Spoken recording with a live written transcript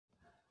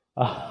तो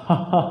अब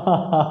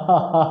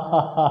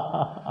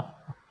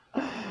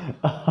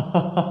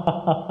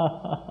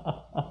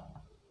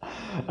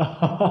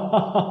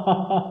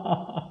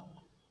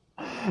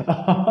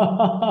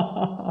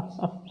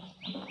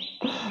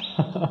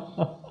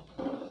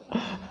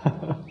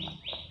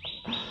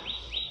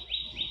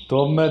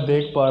मैं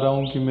देख पा रहा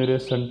हूँ कि मेरे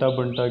संटा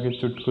बंटा के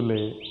चुटकुले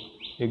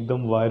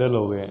एकदम वायरल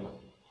हो गए हैं।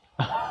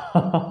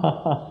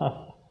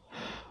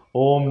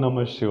 ओम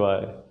नमः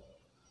शिवाय।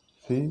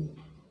 See,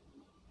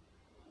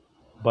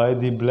 by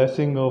the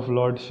blessing of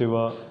Lord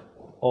Shiva,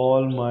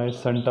 all my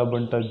Santa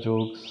Banta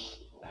jokes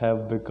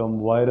have become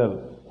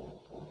viral.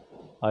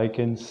 I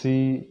can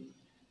see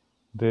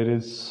there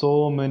is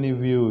so many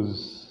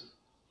views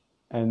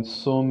and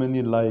so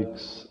many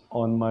likes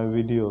on my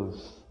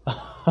videos.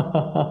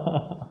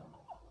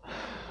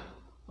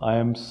 I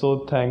am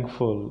so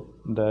thankful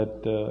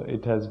that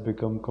it has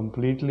become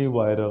completely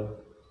viral.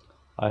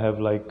 I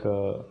have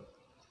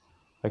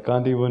I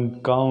can't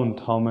even count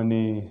how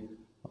many,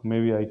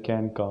 maybe I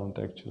can count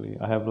actually.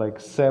 I have like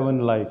 7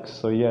 likes,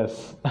 so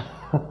yes.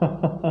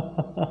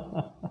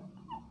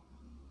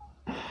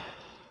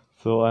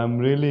 So I'm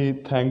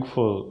really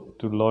thankful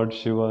to Lord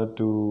Shiva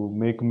to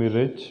make me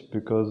rich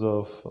because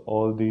of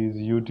all these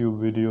YouTube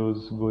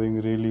videos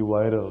going really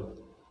viral.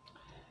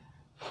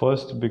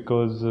 First,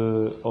 because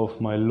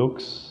of my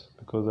looks,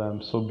 because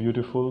I'm so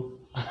beautiful.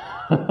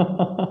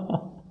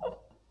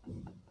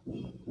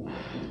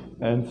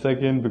 And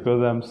second,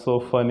 because I'm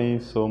so funny,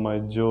 so my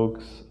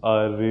jokes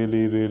are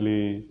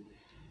really,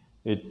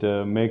 it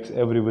makes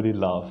everybody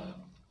laugh.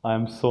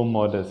 I'm so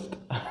modest.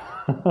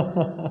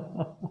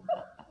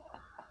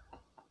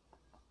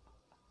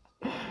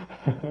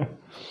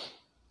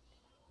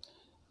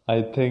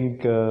 I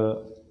think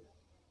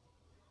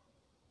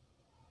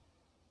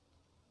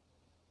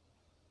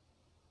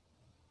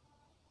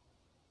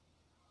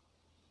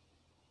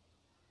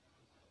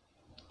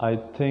I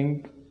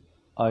think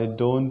I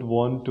don't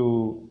want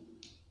to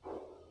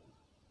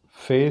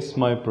face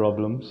my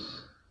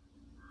problems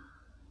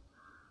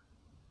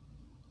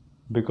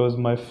because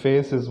my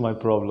face is my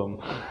problem.